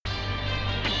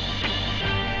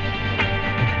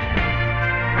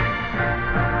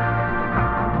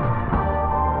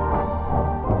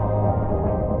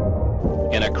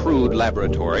crude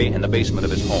laboratory in the basement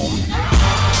of his home.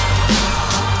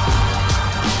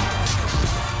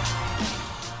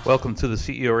 Welcome to the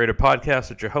CEO Rater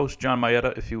Podcast. It's your host, John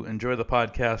Mayetta. If you enjoy the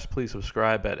podcast, please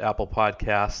subscribe at Apple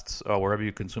Podcasts or wherever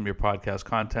you consume your podcast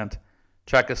content.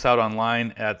 Check us out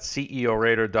online at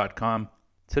ceorater.com.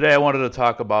 Today I wanted to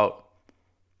talk about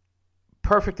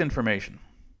perfect information.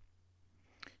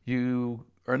 You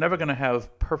are never going to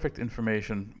have perfect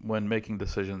information when making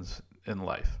decisions in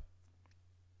life.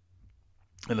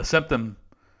 And the symptom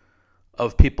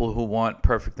of people who want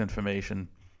perfect information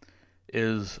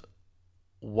is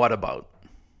what about?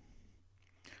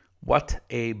 What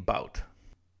about?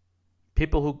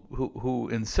 People who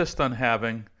insist on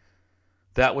having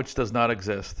that which does not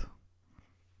exist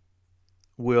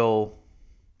will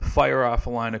fire off a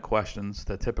line of questions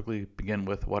that typically begin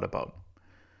with what about?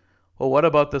 Well, what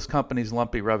about this company's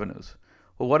lumpy revenues?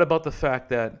 Well, what about the fact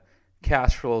that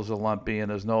cash flows are lumpy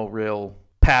and there's no real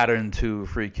pattern to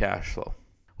free cash flow?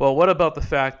 Well, what about the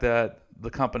fact that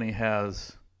the company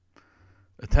has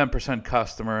a 10%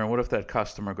 customer, and what if that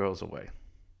customer goes away?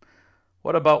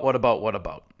 What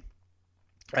about?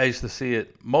 I used to see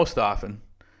it most often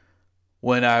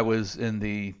when I was in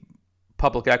the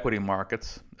public equity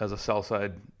markets as a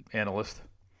sell-side analyst,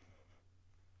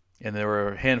 and there were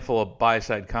a handful of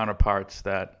buy-side counterparts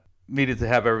that needed to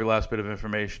have every last bit of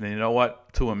information. And you know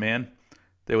what? To a man,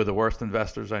 they were the worst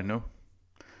investors I knew,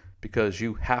 because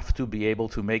you have to be able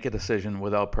to make a decision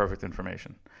without perfect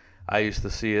information. I used to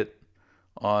see it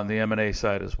on the M&A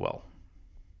side as well.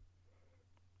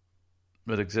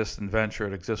 It exists in venture.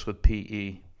 It exists with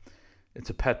PE. It's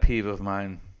a pet peeve of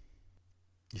mine.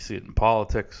 You see it in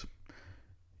politics.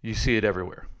 You see it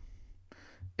everywhere.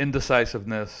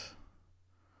 Indecisiveness,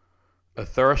 a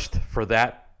thirst for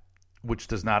that which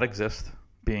does not exist,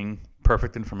 being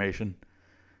perfect information,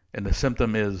 and the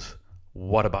symptom is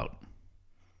what about?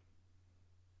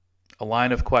 A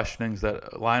line of questioning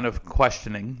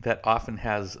that often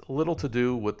has little to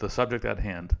do with the subject at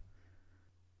hand.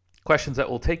 Questions that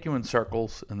will take you in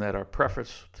circles and that are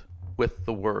prefaced with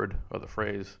the word or the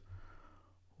phrase,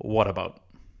 what about?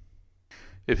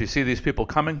 If you see these people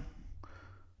coming,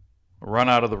 run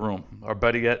out of the room. Or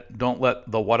better yet, don't let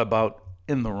the what about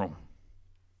in the room,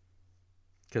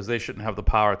 because they shouldn't have the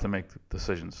power to make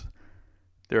decisions.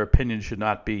 Their opinion should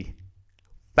not be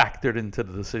factored into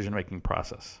the decision-making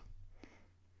process.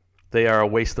 They are a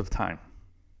waste of time.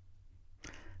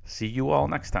 See you all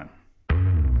next time.